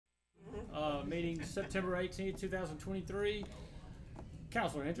meeting September 18th, 2023.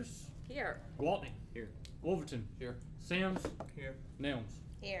 Counselor Interest. Here. Gwaltney. Here. Wolverton. Here. Sims. Here. Nelms.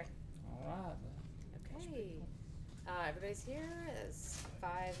 Here. All right. Okay. Everybody's here. There's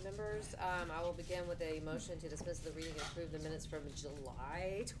 5 members. I will begin with a motion to dismiss the reading and approve the minutes from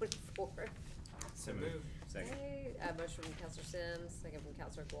July 24th. So move. Second. Okay. Motion from Counselor Sims, second from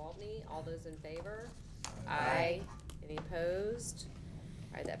Counselor Gwaltney. All those in favor? Aye. Any opposed?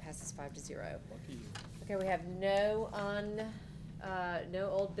 All right, that passes 5-0. Lucky you. Okay, we have no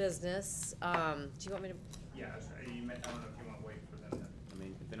old business. Do you want me to? Yeah, you may, I don't know if you want to wait for them to. I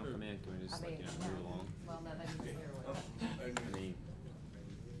mean, if they don't come in, can we just move along? Well, no, they need to hear what. I mean,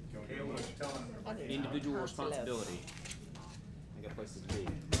 Okay, well, tell them. individual responsibility. I got places to be.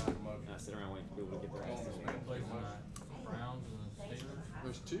 Not sit around waiting for people to get their ass in. Browns and the Steelers.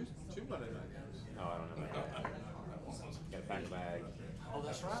 There's two Monday night games. Oh, I don't know about that. Got a pack bag. Oh,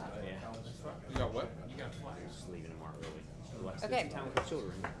 that's right. Yeah. That's right. You got what? You got flags. Just leaving tomorrow early. Okay. Time with the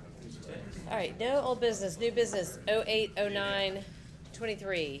children. All right, no old business, new business,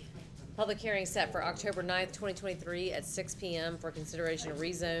 08/09/23. Public hearing set for October 9th, 2023 at 6 p.m. for consideration of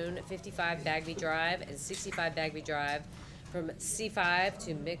rezone 55 Bagby Drive and 65 Bagby Drive from C5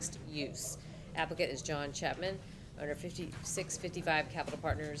 to mixed use. Applicant is John Chapman, owner 5655 Capital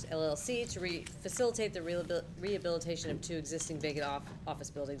Partners LLC, to facilitate the rehabilitation of 2 existing vacant office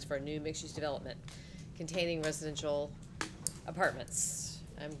buildings for a new mixed-use development containing residential apartments.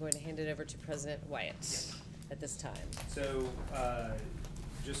 I'm going to hand it over to President Wyatt at this time. So,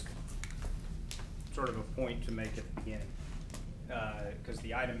 just sort of a point to make at the beginning, because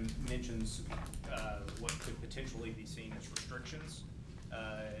the item mentions what could potentially be seen as restrictions.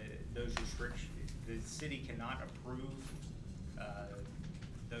 Those restrictions, the city cannot approve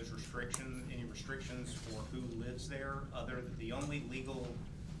those restrictions, any restrictions for who lives there. The only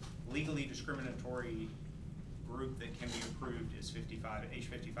legally discriminatory group that can be approved is age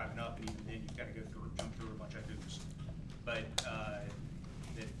 55 and up, and even then you've got to jump through a bunch of hoops. But that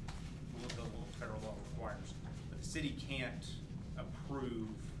the federal law requires. But the city can't approve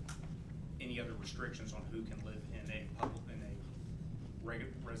any other restrictions on who can live in a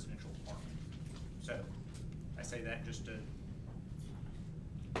residential apartment. So I say that just to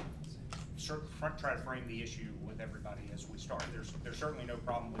try to frame the issue with everybody as we start. There's certainly no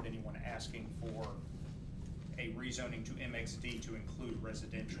problem with anyone asking for a rezoning to MXD to include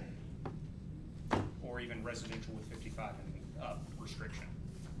residential, or even residential with 55 and up restriction.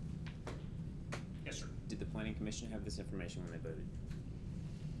 Yes, sir. Did the planning commission have this information when they voted?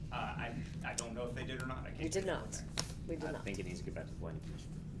 I don't know if they did or not. I can't. We did not. We did I not. think it needs to go back to the planning commission.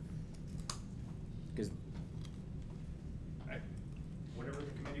 Because Whatever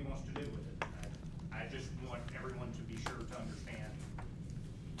the committee wants to do with it. I just want everyone to be sure to understand.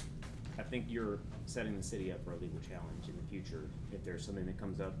 I think you're setting the city up for a legal challenge in the future if there's something that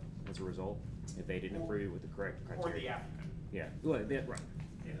comes up as a result, if they didn't approve it with the correct criteria. Or the applicant. Yeah, well, right.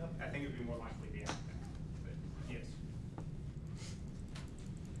 Yeah, I think it would be more likely the applicant, but yes.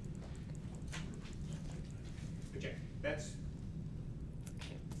 But yeah,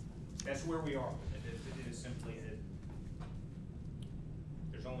 that's where we are with it. It is simply that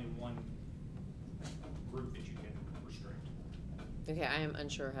there's only one group that you can restrict. Okay, I am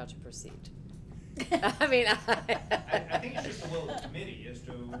unsure how to proceed. I mean, I think it's just the will of the committee as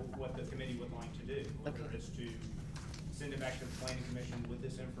to what the committee would like to do, whether it's to send it back to the planning commission with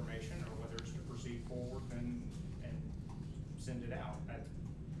this information, or whether it's to proceed forward and send it out.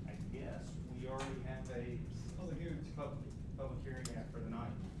 I guess we already have a public hearing for the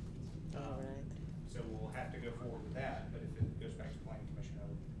night. all right. So we'll have to go forward with that, but if it goes back to the planning commission, I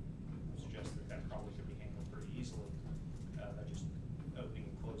would suggest that probably could be handled pretty easily, by just opening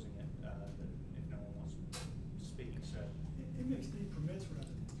and closing it, if no one wants to speak, so. MXD permits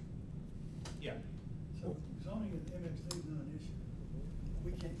residential. Yeah. So zoning in MXD is not an issue.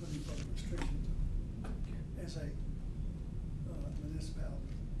 We can't put any other restrictions as a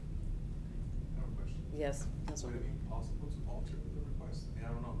municipality. I have a question. Yes, that's Would what. it be possible to alter the request? I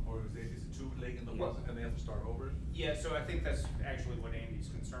don't know, or is it too late in the process and they have to start over? Yeah, so I think that's actually what Andy's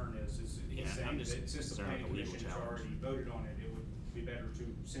concern is he's Yeah, saying I'm just that since the concerned planning with the legal commission has challenge. already voted on it, it would be better to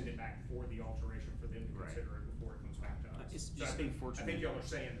send it back for the alteration for them to Right. consider it before it comes back to us. It's So just I think unfortunate. y'all are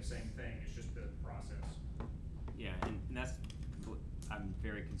saying the same thing, it's just the process. Yeah, and that's, I'm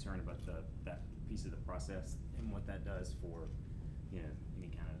very concerned about that piece of the process and what that does for,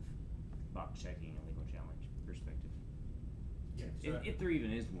 any kind of box checking and legal challenge perspective. Yeah. So If there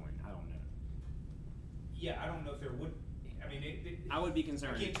even is one, I don't know. yeah, I don't know if there would, I mean, I would be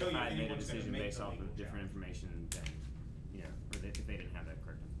concerned I can't if tell you I if made a anyone's gonna decision make based the off legal of different challenge. information than, or if they didn't have that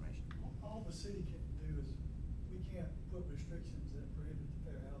correct information. All the the city can do is, we can't put restrictions that prohibit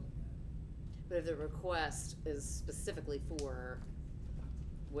the Fair Housing Act. But if the request is specifically for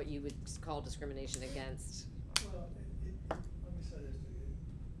what you would call discrimination against, Well, let me say this to you,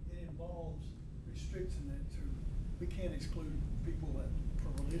 it involves restricting it to, we can't exclude people that,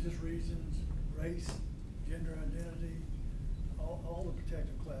 for religious reasons, race, gender identity, all the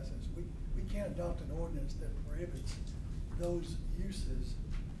protected classes. We can't adopt an ordinance that prohibits those uses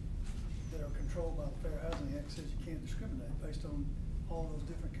that are controlled by the Fair Housing Act, says you can't discriminate based on all those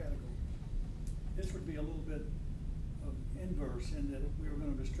different categories. This would be a little bit of inverse in that if we were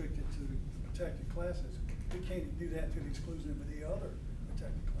gonna restrict it to the protected classes, we can't do that to the exclusion of the other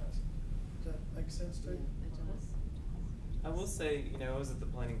protected classes. Does that make sense to you? it does. I will say, you know, I was at the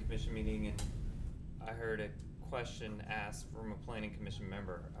planning commission meeting and I heard a question asked from a planning commission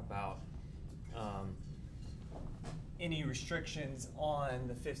member about any restrictions on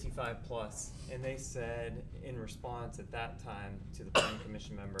the 55 plus, and they said in response at that time to the planning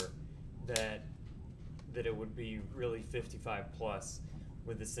commission member that it would be really 55 plus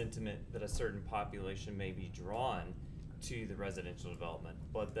with the sentiment that a certain population may be drawn to the residential development,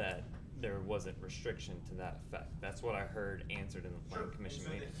 but that there wasn't restriction to that effect. That's what I heard answered in the planning commission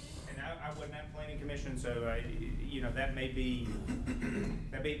meeting. And I wasn't at planning commission, so you know, that may be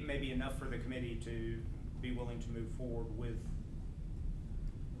enough for the committee to be willing to move forward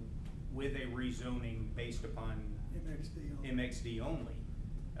with a rezoning based upon MXD only.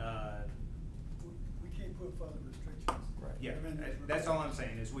 We can't put further restrictions. Right. Yeah, that's all I'm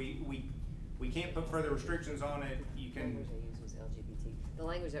saying, is we can't put further restrictions on it. You can. The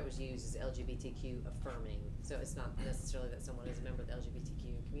language that was used is LGBTQ affirming, so it's not necessarily that someone is a member of the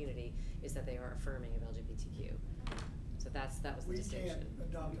LGBTQ community, it's that they are affirming of LGBTQ. So that was the distinction. We can't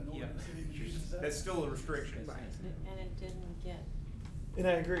adopt an Yeah, ordinance that even uses that. that's still a restriction. Right. And it didn't get. And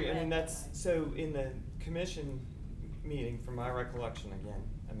I agree. I mean, that's, so in the commission meeting, from my recollection again,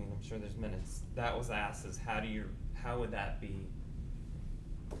 I mean, I'm sure there's minutes, that was asked as how would that be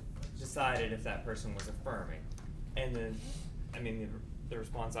decided if that person was affirming? And then, I mean, the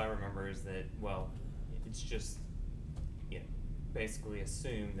response I remember is that, well, it's just, you know, basically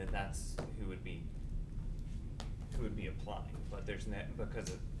assume that that's who would be applying, but there's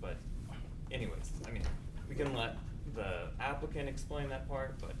but anyways, I mean, we can let the applicant explain that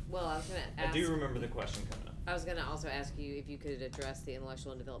part, but Well, I was gonna ask. I do remember the question coming up. I was gonna also ask you if you could address the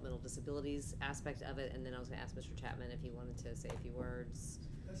intellectual and developmental disabilities aspect of it, and then I was gonna ask Mr. Chapman if he wanted to say a few words.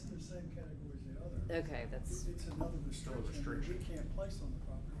 That's in the same category as the other. Okay, that's. It's another Still a restriction that we restriction. can't place on the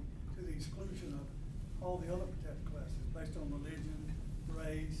property to the exclusion of all the other protected classes based on religion,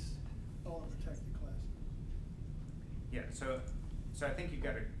 race, all the protected classes. Yeah, so I think you've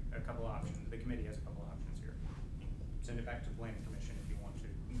got a couple options. The committee has a couple options here. Send it back to the planning commission if you want to,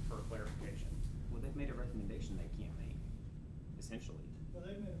 for clarification. Well, they've made a recommendation they can't make, essentially. Well,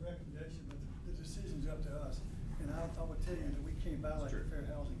 they've made a recommendation, but the decision's up to us. And I would tell you that we can't violate the Fair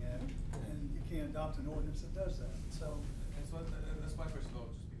Housing Act, and you can't adopt an ordinance that does that, so. And so that's my question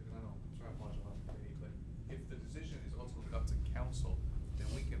though, just because I know, I'm sorry, I apologize about the committee, but if the decision is ultimately up to council, then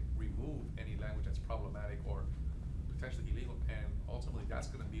we can remove any language that's problematic or potentially illegal, and ultimately that's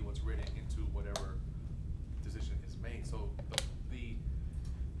gonna be what's written into whatever decision is made. So the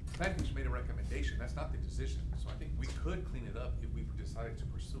planning commission made a recommendation, that's not the decision. So I think we could clean it up if we decided to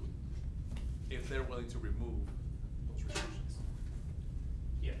pursue it, if they're willing to remove those restrictions.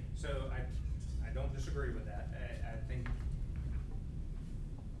 Yeah, so I don't disagree with that. I think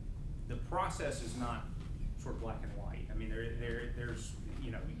the process is not sort of black and white. I mean, there's,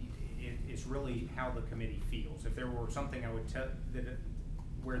 you know, it's really how the committee feels. If there were something I would tell,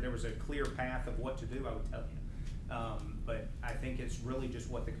 where there was a clear path of what to do, I would tell you. But I think it's really just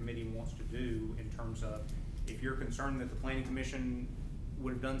what the committee wants to do in terms of, if you're concerned that the planning commission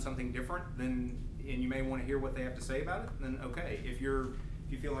would have done something different, then, and you may want to hear what they have to say about it, then okay. If you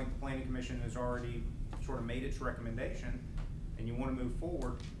feel like the planning commission has already sort of made its recommendation and you want to move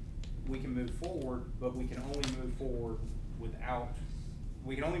forward, we can move forward, but we can only move forward with Without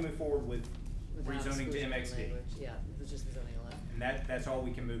rezoning to exclusion MXD. language. Yeah, it's just the zoning alone. And that's all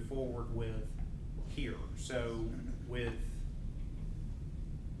we can move forward with here. So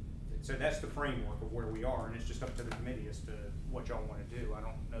that's the framework of where we are, and it's just up to the committee as to what y'all wanna do. I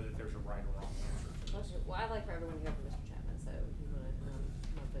don't know that there's a right or wrong answer to this. Well, I'd like for everyone to hear from Mr. Chapman, so if you wanna,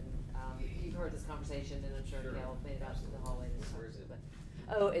 come up and, you've heard this conversation, and I'm sure Gail made it out to the hallway to talk to, but.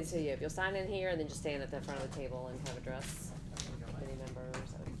 Oh, and so yeah, if you'll sign in here and then just stand at the front of the table and kind of address any members,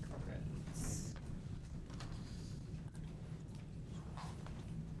 that would be great.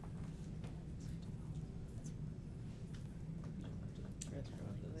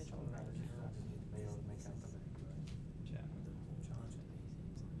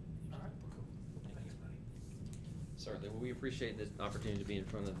 Certainly. Well, we appreciate the opportunity to be in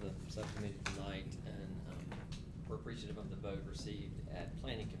front of the subcommittee tonight, and we're appreciative of the vote received at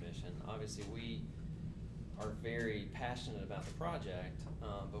Planning Commission. Obviously, we are very passionate about the project,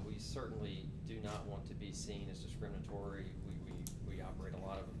 but we certainly do not want to be seen as discriminatory. We operate a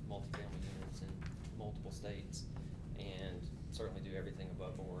lot of multifamily units in multiple states, and certainly do everything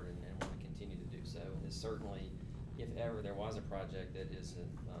above board, and want to continue to do so. And it's certainly, if ever there was a project that is an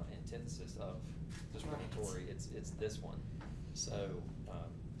antithesis of discriminatory, it's this one. So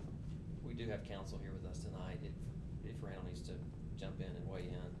we do have counsel here with us tonight if Randall needs to jump in and weigh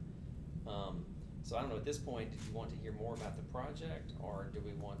in. So I don't know, at this point, do you want to hear more about the project, or do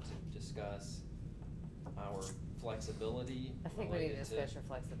we want to discuss our flexibility? I think we need to related discuss your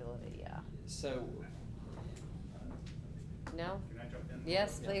flexibility, yeah. So, No? Can I jump in?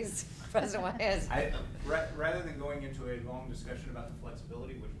 Yes, please, President Wise. Rather than going into a long discussion about the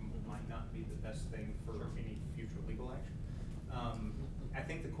flexibility, which might not be the best thing for any future legal action, I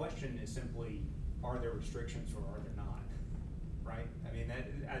think the question is simply, are there restrictions or are there not? Right? I mean,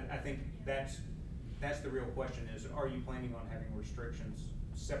 I think that's the real question is, are you planning on having restrictions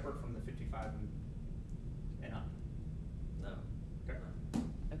separate from the 55 and up? no. Okay.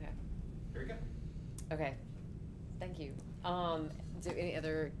 Okay, Very good. okay, thank you. Do any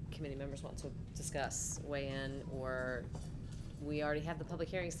other committee members want to discuss, weigh in, or we already have the public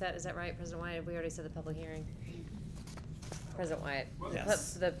hearing set, is that right, President Wyatt? Have we already set the public hearing? President Wyatt?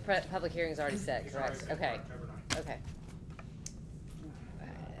 Yes. The public hearing's already set, It's already correct? set for Okay, October 9th. okay.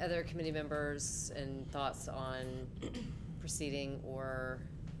 Other committee members and thoughts on proceeding or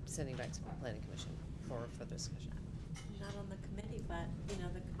sending back to the planning commission for further discussion? Not on the committee, but, you know,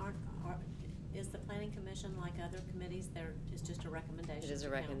 is the planning commission like other committees, it's just a recommendation It is a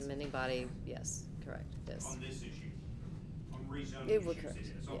to council? recommending body, yes, correct, yes. On this issue, on rezoning It would issues, correct,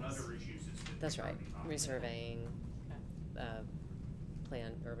 it is. On yes. other issues, it's. That's right, it's resurveying, Okay.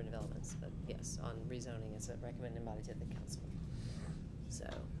 planned urban developments, but yes, on rezoning, it's a recommending body to the council, so.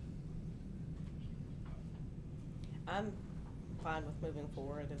 I'm fine with moving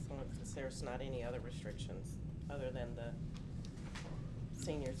forward as long as there's not any other restrictions other than the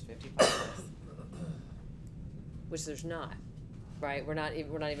seniors 55 plus. Which there's not, right? We're not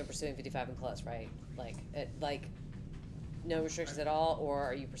even pursuing 55 and plus, right? Like, no restrictions at all, or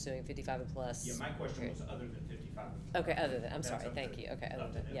are you pursuing 55 and plus? Yeah, my question was other than 55. and plus. Okay, other than, I'm That's sorry, up thank to- you, okay, other up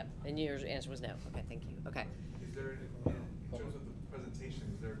to than, them. yep, and your answer was no, okay, thank you, okay. Is there, in terms of the presentation,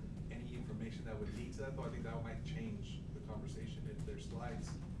 is there any information that would lead to that? Though I think that might change the conversation if their slides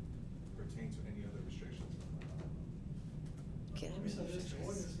pertain to any other restrictions. Can I Let me say read this, the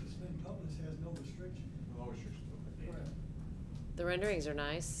ordinance that's been published has no restriction. No restrictions, okay. Correct. The renderings are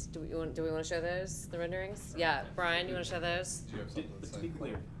nice, do we wanna show those, the renderings? Yeah, Brian, you wanna show those? But to be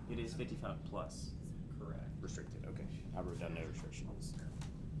clear, it is 55 plus. Correct. Restricted, okay. I wrote down no restrictions.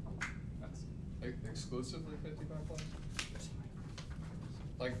 That's exclusively 55 plus?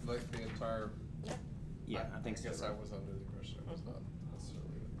 Like the entire? Yeah, I think so. I guess I was under the impression it was not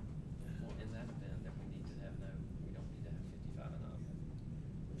necessarily. Well, in that event, that we need to have we don't need to have 55 and up.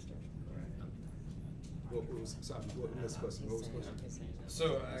 What was, sorry, what was the question? What was the question?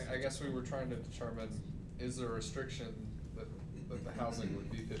 So I guess we were trying to determine, is there a restriction that the housing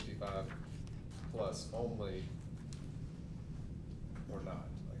would be 55 plus only or not,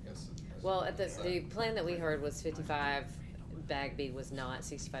 I guess. Well, at the Is that- plan that we heard was 55 Bagby was not,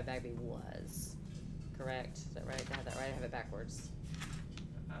 65 Bagby was, correct? Is that right? I have that right, I have it backwards.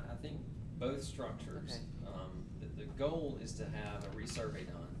 I think both structures, Okay. the goal is to have a resurvey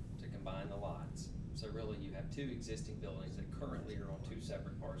done to combine the lots. So really you have two existing buildings that currently are on two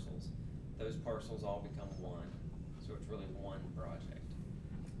separate parcels. Those parcels all become one, so it's really one project.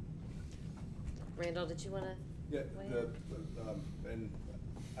 Randall, did you wanna? Yeah, weigh in? and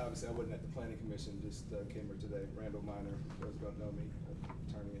obviously I wasn't at the planning commission, just came here today. Randall Minor, for those who don't know me,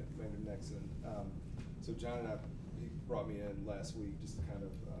 attorney at Maynard Nexon. So John and I, he brought me in last week just to kind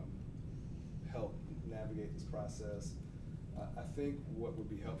of help navigate this process. I think what would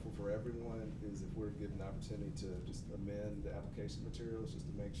be helpful for everyone is if we're given the opportunity to just amend the application materials, just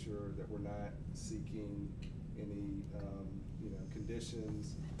to make sure that we're not seeking any,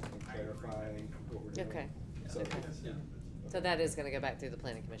 conditions and clarifying what we're doing. Okay. So, Okay. yeah. So that is gonna go back through the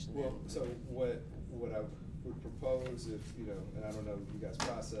planning commission then? Well, so what I would propose if, and I don't know you guys'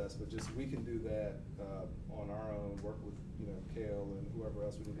 process, but just we can do that on our own, work with, Kale and whoever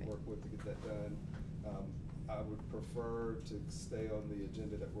else we need to work with to get that done. I would prefer to stay on the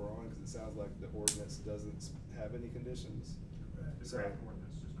agenda that we're on, because it sounds like the ordinance doesn't have any conditions. Correct. The So- draft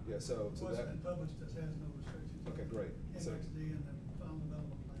ordinance does not. Yeah, so What's that, been published that has no restrictions. okay, great. So, MXD and the final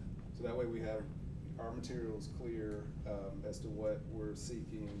development plan. so that way we have our material's clear, as to what we're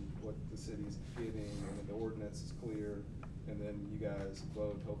seeking, what the city's getting, and then the ordinance is clear, and then you guys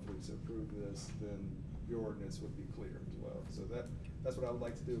vote hopefully to approve this, then your ordinance would be clear as well. So that's what I would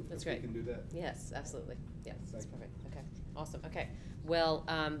like to do, That's if we great. can do that. Yes, absolutely. Yes, that's Thank you. perfect. Okay, awesome. Okay. Well,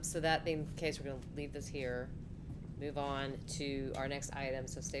 so that being the case, we're gonna leave this here. Move on to our next item,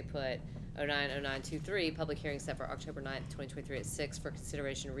 so stay put. 090923, public hearing set for October 9th, 2023 at 6 for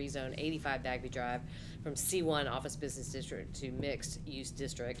consideration rezone 85 Bagby Drive from C1 Office Business District to Mixed Use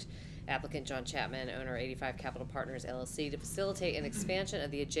District. Applicant John Chapman, owner 85 Capital Partners LLC, to facilitate an expansion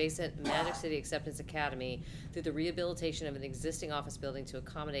of the adjacent Magic City Acceptance Academy through the rehabilitation of an existing office building to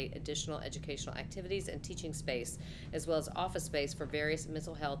accommodate additional educational activities and teaching space, as well as office space for various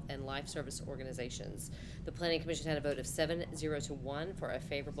mental health and life service organizations. The Planning Commission had a vote of 7-0 for a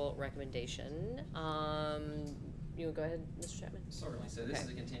favorable recommendation. You wanna go ahead, Mr. Chapman? Certainly. So this Okay. is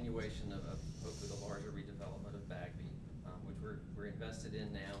a continuation of hopefully the larger redevelopment of Bagby, which we're invested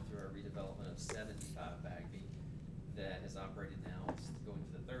in now through our redevelopment of 75 Bagby that has operated now. It's going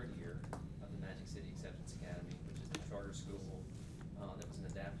to the third year of the Magic City Acceptance Academy, which is the charter school that was an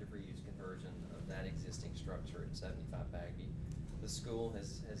adaptive reuse conversion of that existing structure at 75 Bagby. The school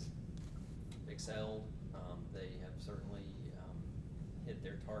has excelled. They have certainly hit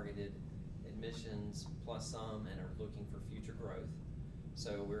their targeted admissions plus some and are looking for future growth.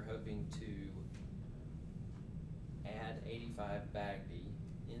 So we're hoping to add 85 Bagby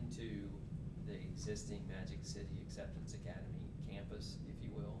into the existing Magic City Acceptance Academy campus, if you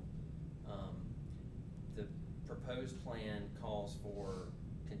will. The proposed plan calls for,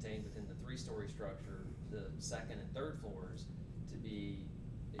 contained within the 3-story structure, the second and third floors to be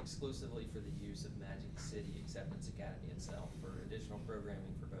exclusively for the use of Magic City Acceptance Academy itself, for additional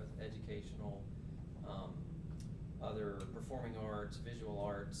programming for both educational, other performing arts, visual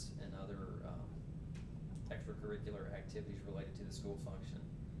arts, and other extracurricular activities related to the school function.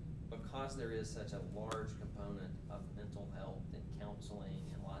 Because there is such a large component of mental health and counseling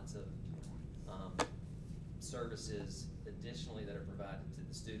and lots of services additionally that are provided to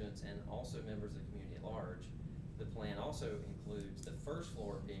the students and also members of the community at large, the plan also includes the first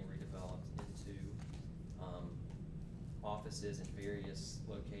floor being redeveloped into offices in various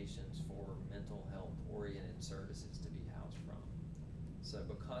locations for mental health oriented services to be housed from. So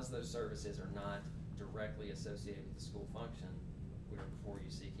because those services are not directly associated with the school function, we are before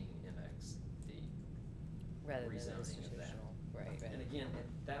you seeking MXD Rather than rezoning of that. institutional. Right. And again, at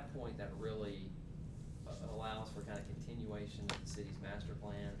that point, that really allows for kind of continuation of the city's master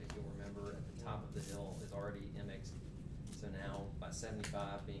plan. If you'll remember, at the top of the hill is already MXD. So now by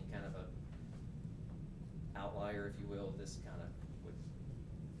 75 being kind of a outlier, if you will, this kind of would,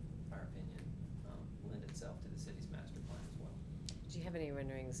 in our opinion, lend itself to the city's master plan as well. Do you have any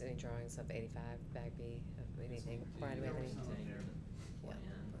renderings, any drawings of 85 Bagby, of anything? Brian, do we have any? Contained in the Yeah.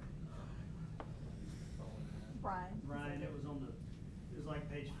 plan. Brian, it was on the, it was like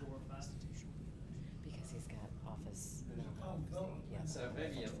page 4 or 5. Because he's got office. Yeah. So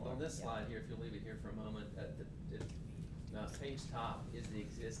maybe on this slide here, if you'll leave it here for a moment, page top is the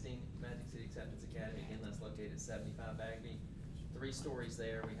existing Magic City Acceptance Academy. Again, that's located at 75 Bagby. 3 stories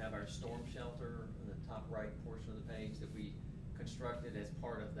there. We have our storm shelter in the top right portion of the page that we constructed as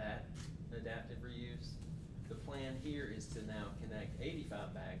part of that adaptive reuse. The plan here is to now connect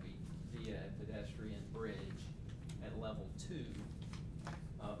 85 Bagby via a pedestrian bridge at level 2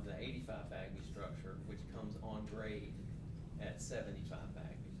 of the 85 Bagby structure, which comes on grade at 75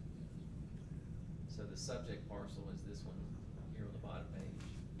 Bagby. So the subject parcel is this one here on the bottom page.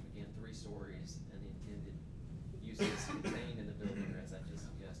 Again, 3 stories, and the intended uses contained in the building, as I just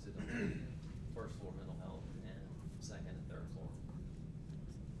suggested, on the first floor mental health and second and third floor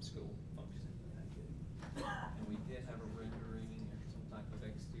school function. And we did have a rendering or some type of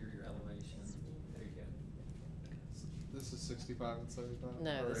exterior elevation. There you go. This is 65 and 75?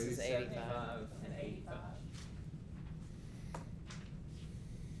 No, Or this is 80? 85. And 85.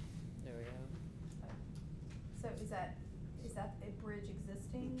 There we go. So is that a bridge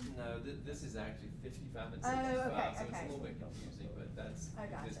existing? No, this is actually 55 and Oh, 65, okay, so it's a okay. little bit confusing, but that's Oh,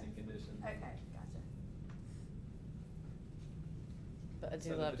 gotcha. existing condition. Okay, gotcha. But I do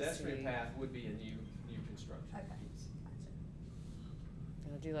So love the to see. pedestrian path would be a new construction Okay. piece.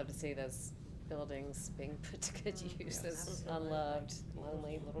 And I do love to see those buildings being put to good Mm, use, yeah. those Absolutely. unloved,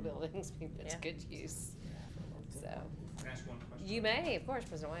 lonely little buildings being put to Yeah. good use. So, Can I ask one question? you may, of course,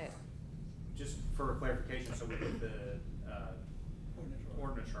 President Wyatt. Just for clarification, so with the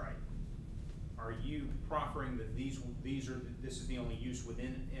ordinance right, are you proffering that this is the only use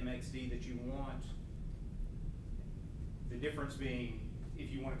within MXD that you want? The difference being,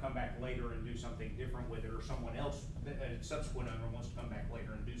 if you wanna come back later and do something different with it, or someone else, a subsequent owner wants to come back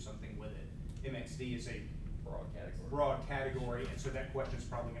later and do something with it, MXD is a broad category, and so that question's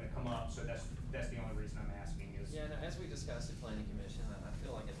probably gonna come up, so that's the only reason I'm asking is. Yeah, no, as we discussed at planning commission, I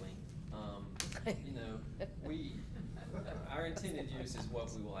feel like it linked, you know, our intended use is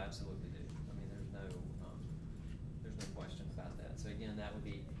what we will absolutely do. I mean, there's no question about that. So again, that would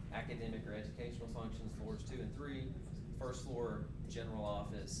be academic or educational functions, floors 2 and 3, first floor, general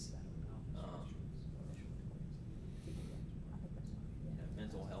office, you know,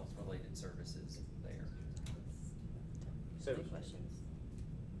 mental health related services there. So, Any questions?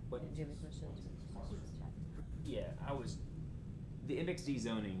 what? Do you have any questions? Yeah, the MXD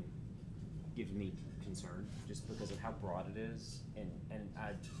zoning gives me concern just because of how broad it is, and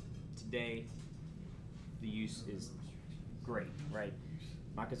today, the use is great, right?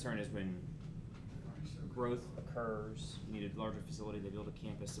 My concern is when growth occurs, you need a larger facility, they build a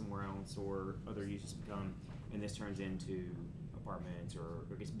campus somewhere else, or other uses become, and this turns into apartments, or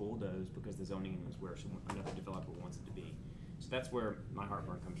gets bulldozed because the zoning is where another developer wants it to be. So that's where my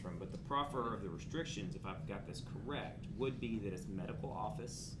heartburn comes from, but the proffer of the restrictions, if I've got this correct, would be that it's medical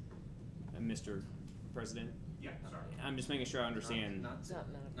office, Mr. President? Yeah, sorry. I'm just making sure I understand. Not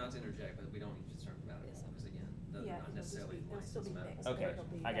to interject, but we don't use the term medical office again, those are not necessarily licensed medical. Okay,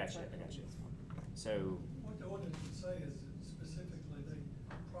 I got you. So, What the ordinance would say is that specifically they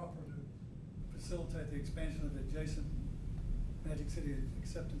proffer to facilitate the expansion of the adjacent Magic City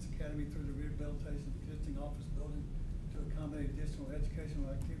Acceptance Academy through the rehabilitation of existing office building to accommodate additional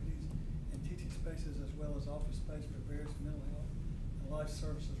educational activities and teaching spaces, as well as office space for various mental health and life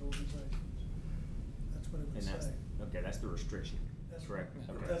services organizations. That's what it would and that's, say. okay, that's the restriction, That's correct?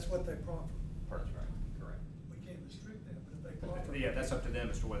 But Okay. that's what they proffer. Perfect. Correct. We can't restrict that, but if they proffer. Yeah, that's up to them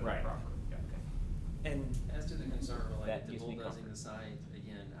as to whether Right. they proffer. Yeah. And As to the concern That related to gives me bulldozing comfort. the site,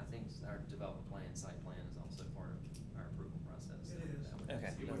 again, I think our development plan, site plan is also part of our approval process. It is. That would- Okay,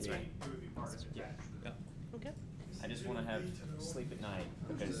 It would that's be, right. it would be part of it. Yeah. Okay. I just wanna have sleep at night,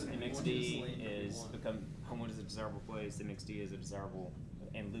 because MXD is Homewood is a desirable place, MXD is a desirable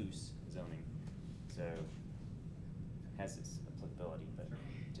and loose zoning, so has its applicability, but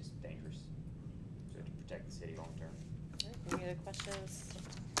just dangerous. So to protect the city long term. Any other questions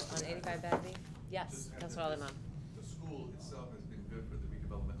on 85 Bagby? Yes, Just add Councilor that Alderman. The school itself has been good for the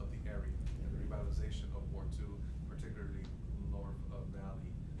redevelopment of the area and the revitalization of Ward 2, particularly north of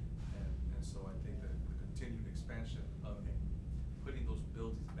Valley. And so I think that the continued expansion of putting those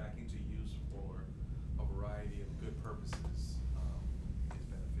buildings back into use for a variety of good purposes is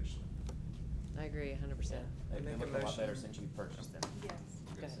beneficial. I agree 100%. They Make a look a lot better motion. since you purchased them. Yes.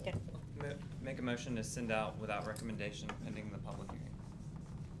 Go ahead. Okay. Make a motion to send out without recommendation pending the public hearing.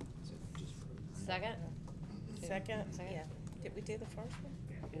 So just for- Second? Second? Second? Yeah. Did we do the first one?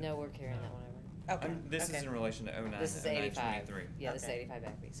 No, we're carrying that one over. Okay. This is okay. in relation to 09 This is and 85. 23. Yeah, this is Okay. 85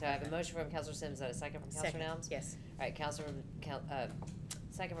 Bagby. So I have a motion from Councilor Sims and a second from Councilor Second, Nelms? yes. All right,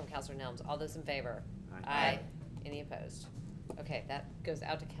 second from Councilor Nelms. All those in favor? Aye. Any opposed? Okay, that goes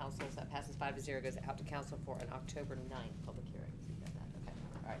out to council, so that passes 5-0, goes out to council for an October 9th public hearing. So you got that, okay,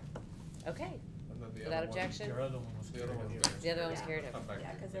 all right. Okay, And then the without other one- objection? Your other one was The other carried one over. was- The other one was carried over. Come back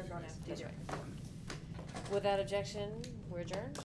Yeah, to 'cause they're going commission. after That's you. right. Without objection, we're adjourned.